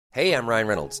Hey, I'm Ryan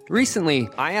Reynolds. Recently,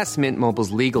 I asked Mint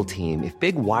Mobile's legal team if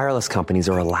big wireless companies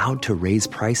are allowed to raise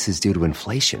prices due to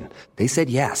inflation. They said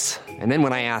yes. And then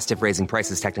when I asked if raising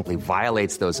prices technically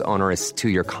violates those onerous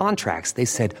two-year contracts, they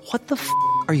said, "What the f***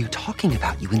 are you talking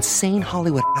about, you insane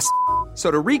Hollywood ass?" So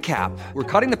to recap, we're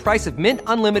cutting the price of Mint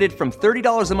Unlimited from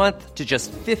 $30 a month to just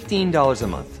 $15 a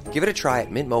month. Give it a try at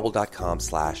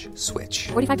mintmobile.com/switch.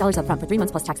 $45 up front for 3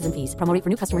 months plus taxes and fees. Promo rate for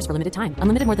new customers for limited time.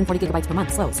 Unlimited more than 40 gigabytes per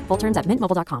month. Slows full terms at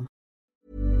mintmobile.com.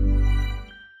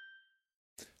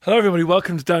 Hello everybody,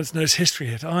 welcome to Dan Snow's History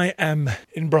Hit. I am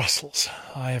in Brussels.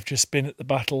 I have just been at the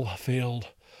battlefield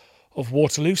of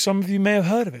Waterloo. Some of you may have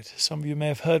heard of it. Some of you may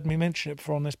have heard me mention it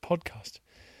before on this podcast.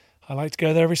 I like to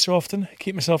go there every so often,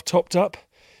 keep myself topped up,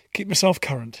 keep myself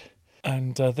current.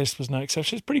 And this was no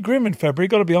exception. It's pretty grim in February,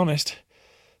 got to be honest.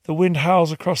 The wind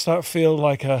howls across that field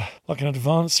like an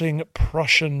advancing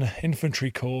Prussian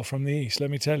infantry corps from the east,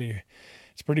 let me tell you.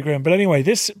 It's pretty grim. But anyway,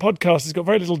 this podcast has got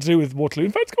very little to do with Waterloo.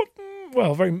 In fact,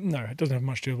 it doesn't have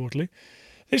much to do with Waterloo.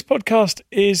 This podcast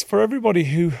is for everybody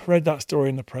who read that story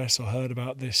in the press or heard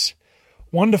about this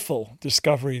wonderful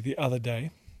discovery the other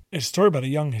day. It's a story about a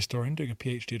young historian doing a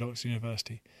PhD at Oxford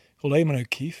University called Eamon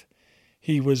O'Keefe.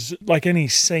 He was, like any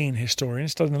sane historian,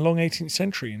 studied in the long 18th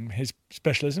century, and his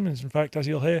specialism is, in fact, as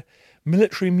you'll hear,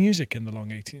 military music in the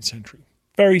long 18th century.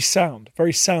 Very sound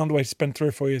way to spend 3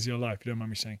 or 4 years of your life, if you don't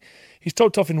mind me saying. He's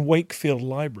topped off in Wakefield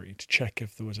Library to check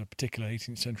if there was a particular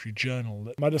 18th century journal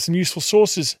that might have some useful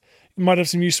sources, might have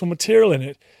some useful material in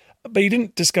it. But he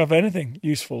didn't discover anything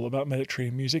useful about military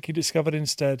music. He discovered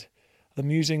instead the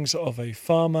musings of a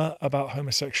farmer about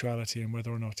homosexuality and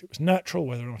whether or not it was natural,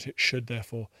 whether or not it should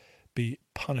therefore be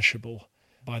punishable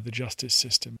by the justice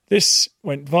system. This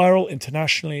went viral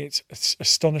internationally. It's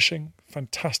astonishing,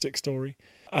 fantastic story.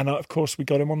 And of course, we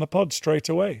got him on the pod straight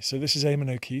away. So this is Eamon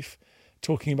O'Keefe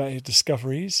talking about his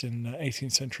discoveries in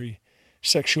 18th century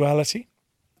sexuality.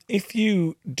 If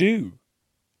you do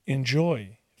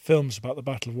enjoy films about the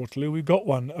Battle of Waterloo, we've got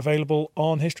one available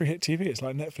on History Hit TV. It's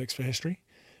like Netflix for history.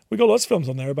 We've got lots of films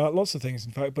on there about lots of things,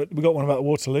 in fact, but we've got one about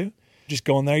Waterloo. Just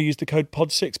go on there, use the code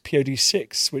POD6,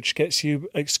 POD6, which gets you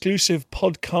exclusive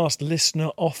podcast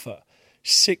listener offer.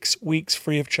 6 weeks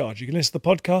free of charge. You can listen to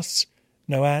the podcasts,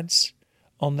 no ads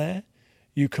on there.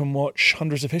 You can watch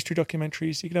hundreds of history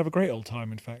documentaries. You can have a great old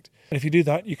time, in fact. And if you do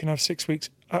that, you can have 6 weeks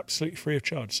absolutely free of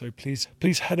charge. So please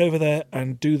head over there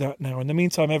and do that now. In the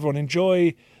meantime, everyone,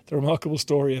 enjoy the remarkable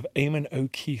story of Eamon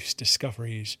O'Keefe's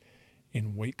discoveries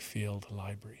in Wakefield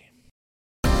Library.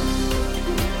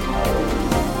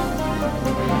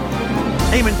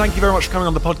 Eamon, thank you very much for coming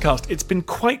on the podcast. It's been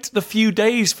quite the few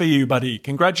days for you, buddy.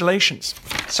 Congratulations.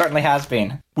 Certainly has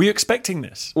been. Were you expecting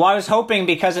this? Well, I was hoping,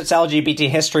 because it's LGBT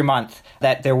History Month,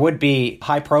 that there would be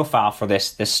high profile for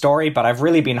this story, but I've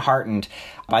really been heartened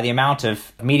by the amount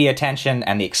of media attention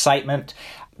and the excitement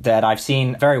that I've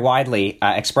seen very widely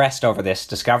expressed over this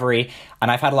discovery. And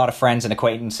I've had a lot of friends and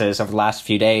acquaintances over the last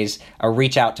few days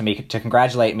reach out to me to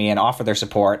congratulate me and offer their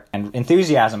support and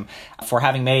enthusiasm for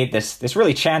having made this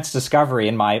really chance discovery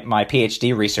in my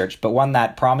PhD research, but one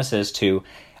that promises to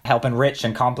help enrich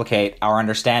and complicate our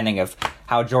understanding of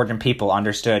how Georgian people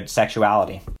understood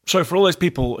sexuality. So for all those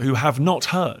people who have not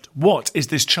heard, what is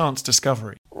this chance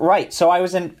discovery? Right. So I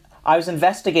was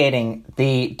investigating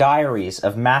the diaries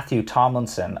of Matthew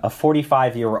Tomlinson, a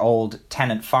 45-year-old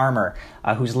tenant farmer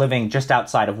who's living just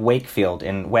outside of Wakefield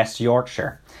in West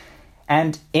Yorkshire.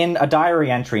 And in a diary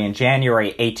entry in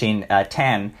January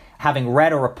 1810, having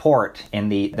read a report in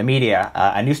the media,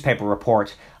 a newspaper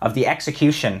report of the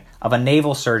execution of a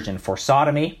naval surgeon for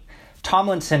sodomy,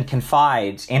 Tomlinson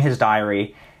confides in his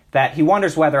diary that he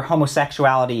wonders whether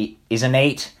homosexuality is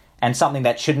innate and something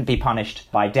that shouldn't be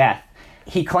punished by death.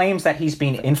 He claims that he's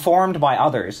been informed by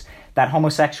others that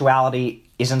homosexuality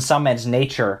is in some men's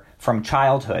nature from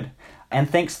childhood, and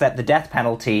thinks that the death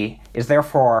penalty is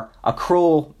therefore a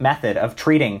cruel method of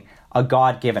treating a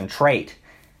God-given trait.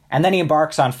 And then he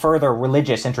embarks on further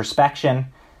religious introspection,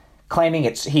 claiming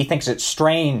he thinks it's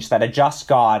strange that a just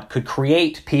God could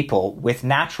create people with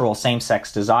natural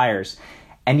same-sex desires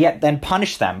and yet then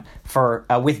punish them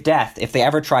with death if they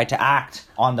ever tried to act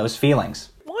on those feelings.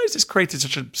 Why has this created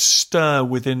such a stir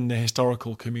within the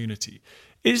historical community?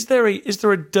 Is there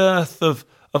a dearth of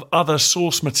other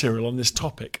source material on this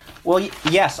topic? Well,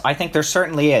 yes, I think there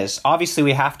certainly is. Obviously,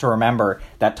 we have to remember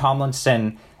that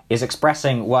Tomlinson is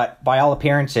expressing what, by all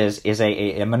appearances, is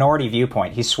a minority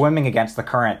viewpoint. He's swimming against the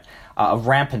current of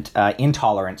rampant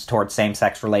intolerance towards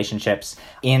same-sex relationships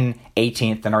in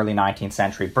 18th and early 19th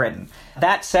century Britain.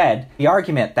 That said, the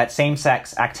argument that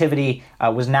same-sex activity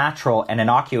was natural and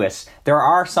innocuous, there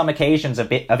are some occasions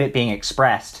of it being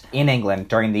expressed in England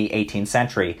during the 18th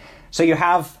century. So you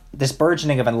have this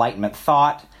burgeoning of Enlightenment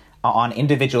thought on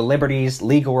individual liberties,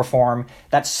 legal reform,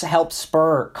 that's helped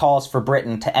spur calls for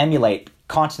Britain to emulate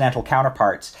continental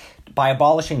counterparts by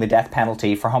abolishing the death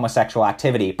penalty for homosexual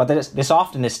activity. But this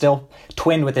often is still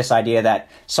twinned with this idea that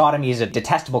sodomy is a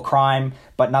detestable crime,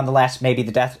 but nonetheless maybe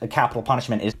the capital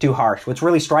punishment is too harsh. What's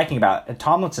really striking about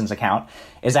Tomlinson's account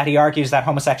is that he argues that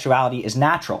homosexuality is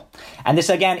natural. And this,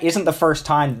 again, isn't the first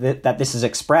time that this is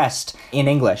expressed in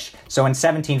English. So in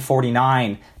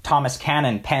 1749, Thomas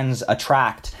Cannon pens a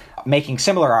tract making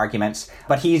similar arguments,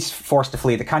 but he's forced to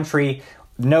flee the country.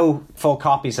 No full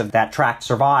copies of that tract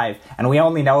survive, and we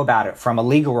only know about it from a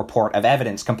legal report of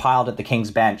evidence compiled at the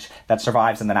King's Bench that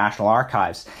survives in the National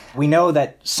Archives. We know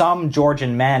that some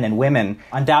Georgian men and women,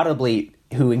 undoubtedly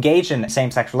who engaged in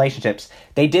same-sex relationships,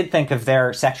 they did think of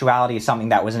their sexuality as something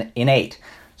that was innate.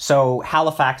 So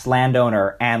Halifax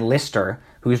landowner Anne Lister,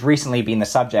 who's recently been the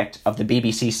subject of the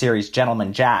BBC series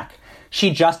Gentleman Jack,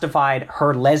 she justified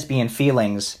her lesbian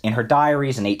feelings in her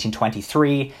diaries in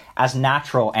 1823 as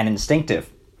natural and instinctive.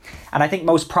 And I think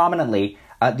most prominently,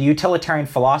 the utilitarian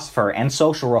philosopher and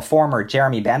social reformer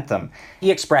Jeremy Bentham, he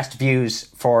expressed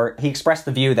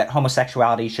the view that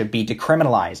homosexuality should be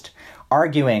decriminalized,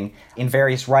 arguing in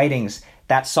various writings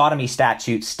that sodomy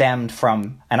statute stemmed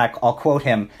from, and I'll quote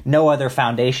him, no other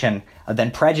foundation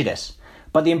than prejudice.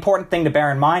 But the important thing to bear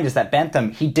in mind is that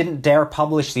Bentham, he didn't dare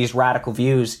publish these radical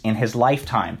views in his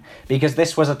lifetime, because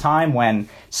this was a time when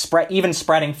even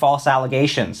spreading false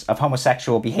allegations of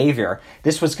homosexual behavior,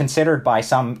 this was considered by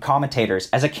some commentators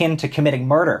as akin to committing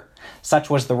murder. Such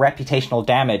was the reputational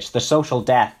damage, the social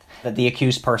death that the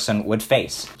accused person would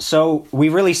face. So we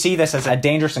really see this as a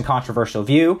dangerous and controversial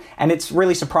view, and it's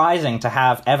really surprising to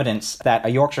have evidence that a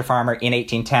Yorkshire farmer in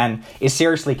 1810 is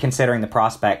seriously considering the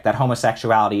prospect that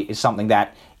homosexuality is something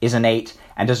that is innate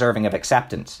and deserving of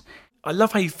acceptance. I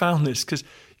love how you found this, because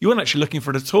you weren't actually looking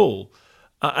for it at all,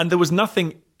 and there was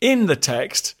nothing in the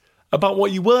text about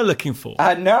what you were looking for.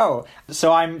 No.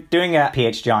 So I'm doing a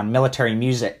PhD on military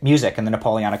music in the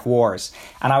Napoleonic Wars.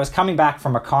 And I was coming back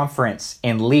from a conference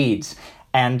in Leeds,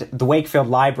 and the Wakefield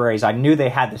libraries, I knew they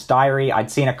had this diary.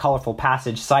 I'd seen a colorful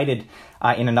passage cited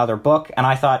in another book, and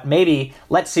I thought, maybe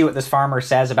let's see what this farmer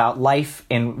says about life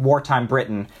in wartime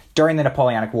Britain during the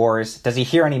Napoleonic Wars. Does he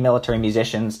hear any military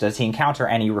musicians? Does he encounter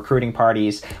any recruiting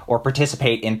parties or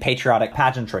participate in patriotic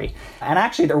pageantry? And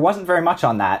actually, there wasn't very much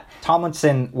on that.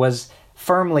 Tomlinson was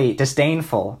firmly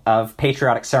disdainful of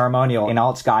patriotic ceremonial in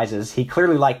all its guises. He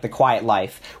clearly liked the quiet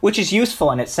life, which is useful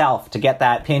in itself to get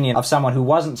that opinion of someone who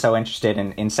wasn't so interested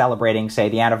in celebrating, say,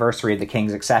 the anniversary of the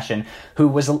king's accession, who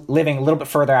was living a little bit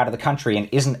further out of the country and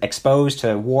isn't exposed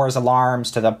to war's alarms,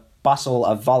 to the bustle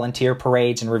of volunteer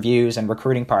parades and reviews and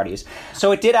recruiting parties.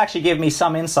 So it did actually give me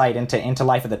some insight into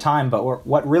life at the time, but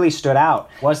what really stood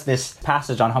out was this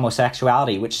passage on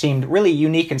homosexuality, which seemed really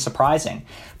unique and surprising.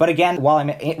 But again, while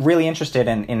I'm really interested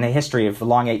in the history of the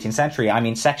long 18th century, I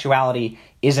mean, sexuality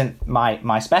isn't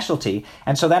my specialty.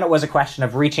 And so then it was a question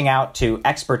of reaching out to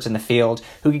experts in the field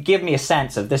who could give me a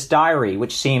sense of this diary,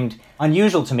 which seemed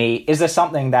unusual to me. Is this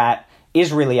something that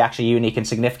is really actually unique and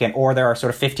significant, or there are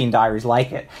sort of 15 diaries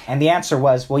like it? And the answer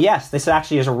was, well, yes, this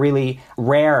actually is a really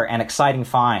rare and exciting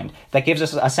find that gives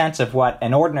us a sense of what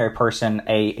an ordinary person,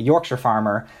 a Yorkshire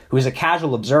farmer, who is a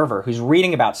casual observer, who's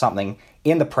reading about something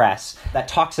in the press that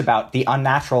talks about the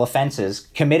unnatural offenses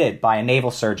committed by a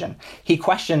naval surgeon. He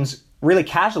questions really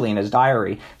casually in his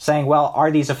diary, saying, well,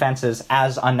 are these offenses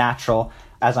as unnatural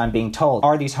as I'm being told?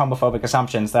 Are these homophobic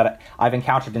assumptions that I've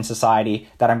encountered in society,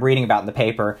 that I'm reading about in the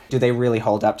paper, do they really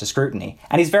hold up to scrutiny?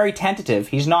 And he's very tentative.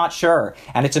 He's not sure.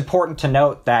 And it's important to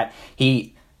note that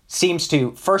he seems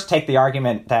to first take the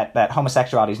argument that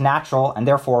homosexuality is natural, and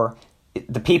therefore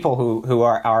the people who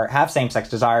have same-sex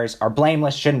desires are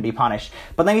blameless, shouldn't be punished.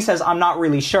 But then he says, I'm not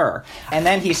really sure. And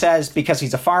then he says, because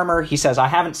he's a farmer, he says, I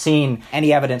haven't seen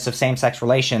any evidence of same-sex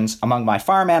relations among my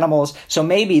farm animals, so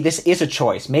maybe this is a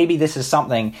choice. Maybe this is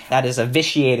something that is a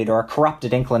vitiated or a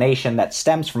corrupted inclination that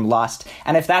stems from lust.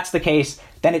 And if that's the case,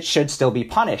 then it should still be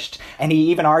punished. And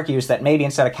he even argues that maybe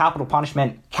instead of capital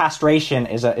punishment, castration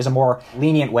is a more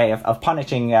lenient way of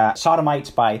punishing sodomites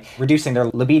by reducing their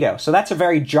libido. So that's a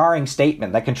very jarring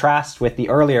statement that contrasts with the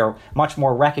earlier, much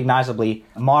more recognizably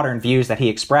modern views that he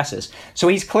expresses. So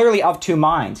he's clearly of two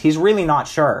minds. He's really not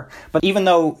sure. But even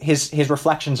though his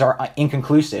reflections are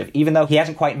inconclusive, even though he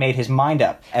hasn't quite made his mind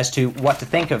up as to what to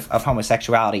think of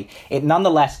homosexuality, it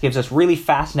nonetheless gives us really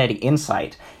fascinating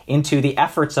insight into the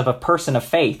efforts of a person of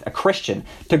faith, a Christian,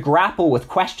 to grapple with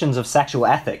questions of sexual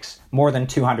ethics more than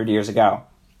 200 years ago.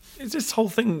 Is this whole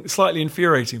thing slightly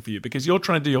infuriating for you? Because you're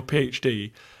trying to do your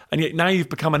PhD, and yet now you've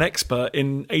become an expert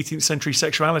in 18th century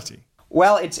sexuality.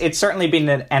 Well, it's certainly been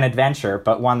an adventure,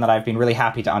 but one that I've been really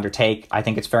happy to undertake. I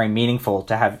think it's very meaningful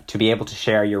to be able to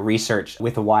share your research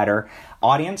with a wider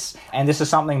audience. And this is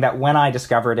something that when I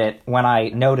discovered it, when I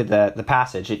noted the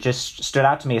passage, it just stood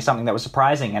out to me as something that was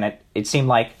surprising. And it seemed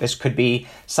like this could be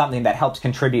something that helps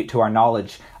contribute to our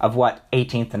knowledge of what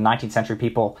 18th and 19th century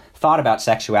people thought about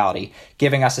sexuality,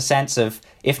 giving us a sense of,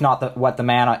 if not what the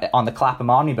man on the Clapham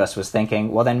omnibus was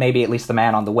thinking, well, then maybe at least the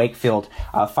man on the Wakefield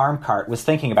farm cart was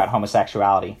thinking about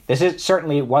homosexuality.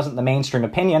 Certainly wasn't the mainstream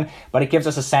opinion, but it gives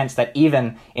us a sense that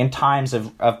even in times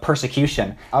of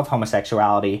persecution of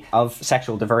homosexuality, of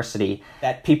sexual diversity,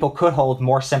 that people could hold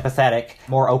more sympathetic,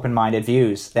 more open-minded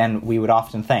views than we would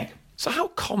often think. So how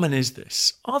common is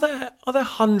this? Are there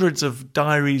hundreds of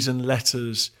diaries and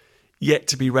letters yet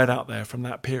to be read out there from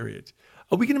that period?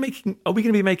 Are we going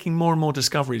to be making more and more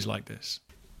discoveries like this?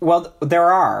 Well,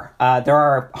 there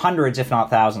are hundreds, if not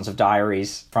thousands, of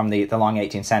diaries from the long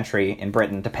 18th century in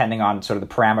Britain, depending on sort of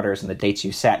the parameters and the dates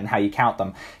you set and how you count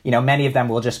them. Many of them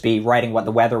will just be writing what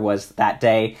the weather was that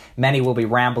day. Many will be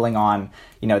rambling on,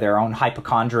 their own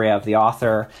hypochondria of the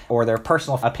author, or their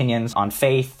personal opinions on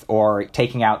faith, or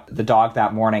taking out the dog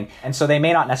that morning. And so they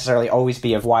may not necessarily always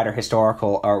be of wider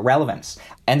historical relevance.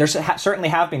 And there certainly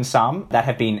have been some that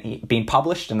have been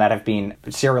published and that have been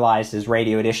serialized as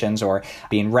radio editions or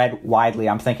being read widely.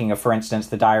 I'm thinking of, for instance,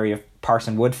 the diary of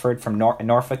Parson Woodford from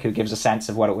Norfolk, who gives a sense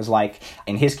of what it was like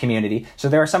in his community. So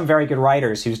there are some very good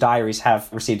writers whose diaries have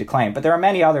received acclaim, but there are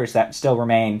many others that still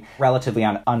remain relatively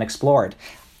unexplored.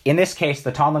 In this case,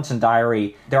 the Tomlinson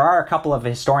diary, there are a couple of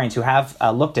historians who have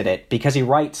looked at it because he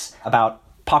writes about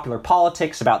popular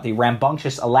politics, about the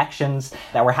rambunctious elections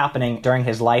that were happening during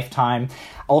his lifetime.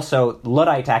 Also,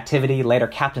 Luddite activity, later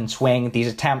Captain Swing,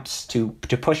 these attempts to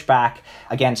push back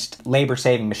against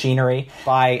labor-saving machinery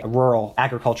by rural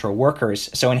agricultural workers.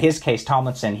 So in his case,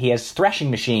 Tomlinson, he has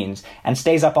threshing machines and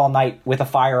stays up all night with a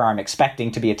firearm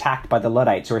expecting to be attacked by the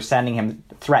Luddites, who are sending him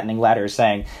threatening letters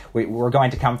saying, we're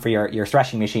going to come for your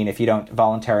threshing machine if you don't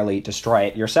voluntarily destroy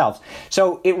it yourselves.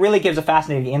 So it really gives a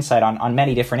fascinating insight on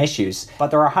many different issues.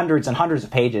 But there are hundreds and hundreds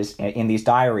of pages in these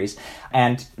diaries,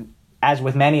 and as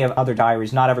with many of other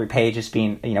diaries, not every page has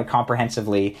been,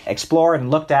 comprehensively explored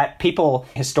and looked at. People,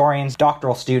 historians,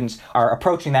 doctoral students are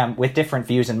approaching them with different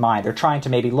views in mind. They're trying to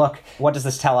maybe look, what does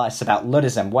this tell us about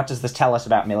Luddism? What does this tell us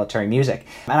about military music?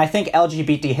 And I think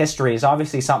LGBT history is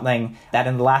obviously something that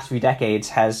in the last few decades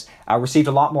has received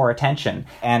a lot more attention.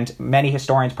 And many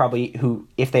historians probably who,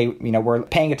 if they, were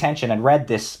paying attention and read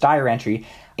this diary entry,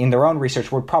 in their own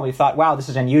research would probably thought, wow, this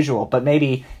is unusual. But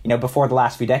maybe, before the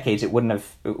last few decades, it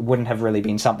wouldn't have really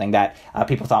been something that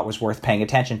people thought was worth paying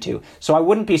attention to. So I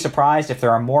wouldn't be surprised if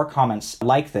there are more comments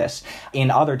like this in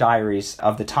other diaries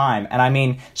of the time. And I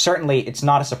mean, certainly it's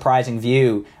not a surprising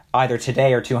view either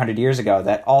today or 200 years ago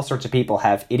that all sorts of people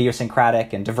have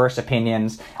idiosyncratic and diverse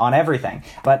opinions on everything.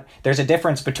 But there's a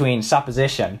difference between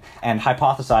supposition and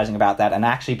hypothesizing about that and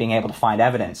actually being able to find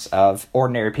evidence of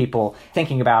ordinary people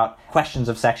thinking about questions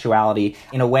of sexuality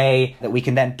in a way that we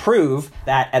can then prove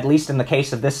that, at least in the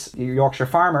case of this Yorkshire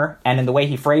farmer, and in the way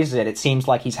he phrases it, it seems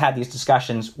like he's had these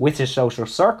discussions with his social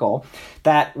circle,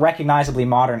 that recognizably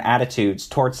modern attitudes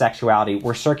towards sexuality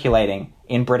were circulating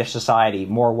in British society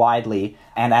more widely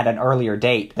and at an earlier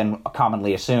date than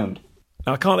commonly assumed.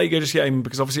 Now, I can't let you go just yet, Eamon,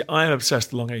 because obviously I am obsessed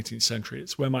with the long 18th century.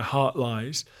 It's where my heart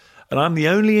lies. And I'm the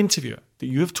only interviewer that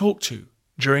you have talked to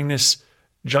during this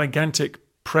gigantic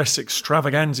press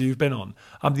extravaganza you've been on.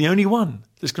 I'm the only one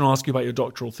that's going to ask you about your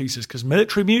doctoral thesis, because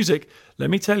military music, let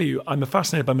me tell you, I'm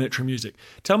fascinated by military music.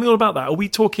 Tell me all about that. Are we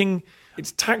talking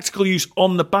its tactical use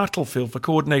on the battlefield for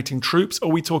coordinating troops, or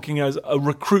are we talking as a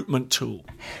recruitment tool?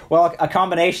 Well, a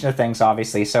combination of things,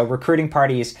 obviously. So recruiting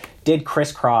parties did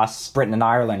crisscross Britain and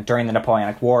Ireland during the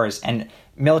Napoleonic Wars, and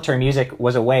military music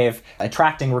was a way of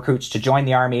attracting recruits to join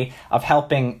the army, of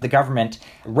helping the government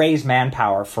raise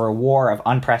manpower for a war of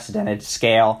unprecedented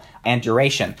scale and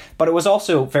duration. But it was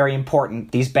also very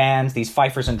important, these bands, these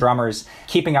fifers and drummers,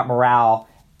 keeping up morale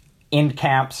in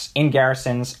camps, in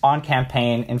garrisons, on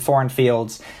campaign, in foreign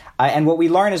fields. And what we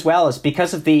learn as well is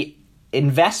because of the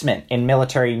investment in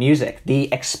military music,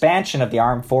 the expansion of the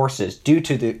armed forces due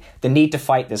to the need to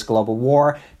fight this global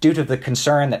war, due to the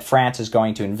concern that France is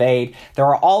going to invade, there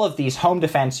are all of these home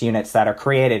defense units that are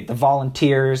created, the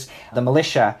volunteers, the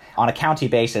militia on a county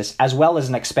basis, as well as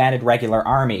an expanded regular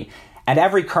army. And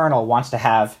every colonel wants to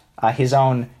have his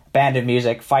own band of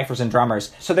music, fifers and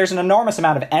drummers. So there's an enormous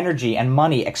amount of energy and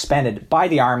money expended by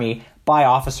the army, by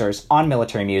officers on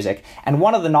military music. And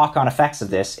one of the knock-on effects of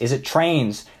this is it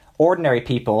trains ordinary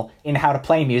people in how to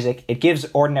play music. It gives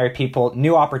ordinary people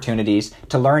new opportunities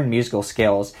to learn musical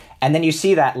skills. And then you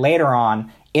see that later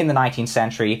on in the 19th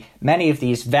century, many of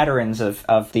these veterans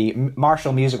of the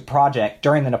martial music project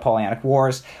during the Napoleonic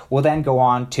Wars will then go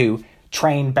on to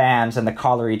train bands in the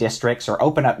colliery districts or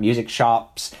open up music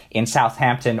shops in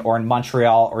Southampton or in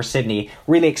Montreal or Sydney,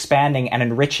 really expanding and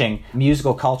enriching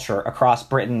musical culture across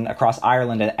Britain, across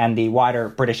Ireland, and the wider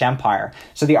British Empire.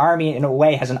 So the army, in a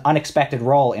way, has an unexpected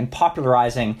role in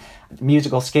popularizing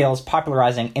musical skills,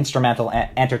 popularizing instrumental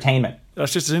entertainment.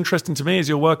 That's just as interesting to me as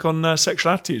your work on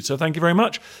sexual attitudes. So thank you very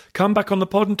much. Come back on the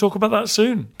pod and talk about that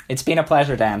soon. It's been a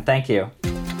pleasure, Dan. Thank you.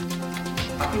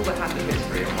 I feel the hand of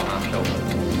history upon our shoulders.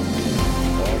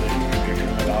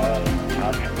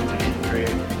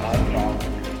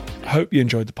 Hope you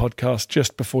enjoyed the podcast.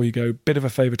 Just before you go, bit of a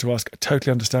favour to ask. I totally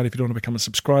understand if you don't want to become a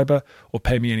subscriber or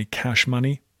pay me any cash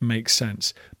money. Makes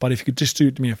sense. But if you could just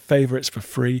do me a favour, it's for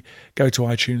free. Go to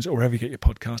iTunes or wherever you get your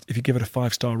podcast. If you give it a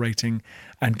 5-star rating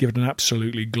and give it an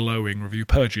absolutely glowing review,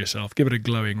 purge yourself, give it a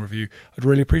glowing review. I'd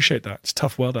really appreciate that. It's a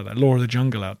tough world out there, law of the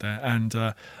jungle out there, and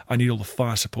I need all the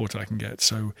fire support I can get.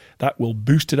 So that will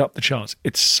boost it up the charts.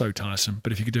 It's so tiresome.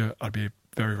 But if you could do it, I'd be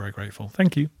very, very grateful.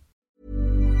 Thank you.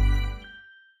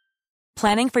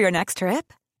 Planning for your next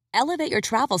trip? Elevate your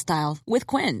travel style with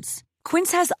Quince.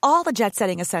 Quince has all the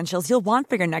jet-setting essentials you'll want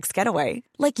for your next getaway,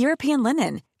 like European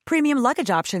linen, premium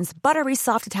luggage options, buttery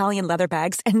soft Italian leather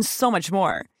bags, and so much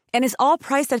more. And is all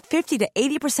priced at 50 to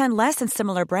 80% less than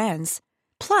similar brands.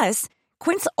 Plus,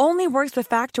 Quince only works with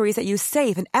factories that use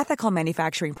safe and ethical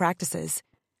manufacturing practices.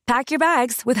 Pack your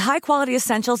bags with high-quality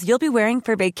essentials you'll be wearing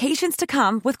for vacations to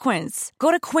come with Quince.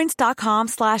 Go to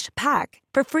quince.com/pack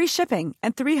for free shipping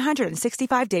and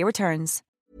 365-day returns.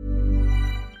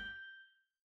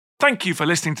 Thank you for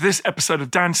listening to this episode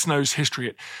of Dan Snow's History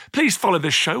Hit. Please follow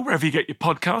this show wherever you get your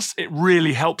podcasts. It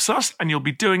really helps us, and you'll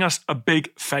be doing us a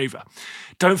big favour.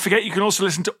 Don't forget, you can also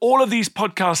listen to all of these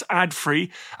podcasts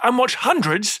ad-free and watch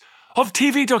hundreds of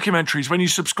TV documentaries when you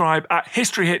subscribe at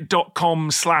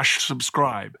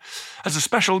historyhit.com/subscribe. As a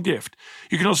special gift,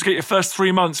 you can also get your first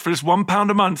 3 months for just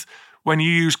 £1 a month when you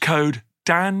use code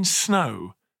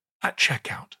DANSNOW at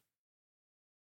checkout.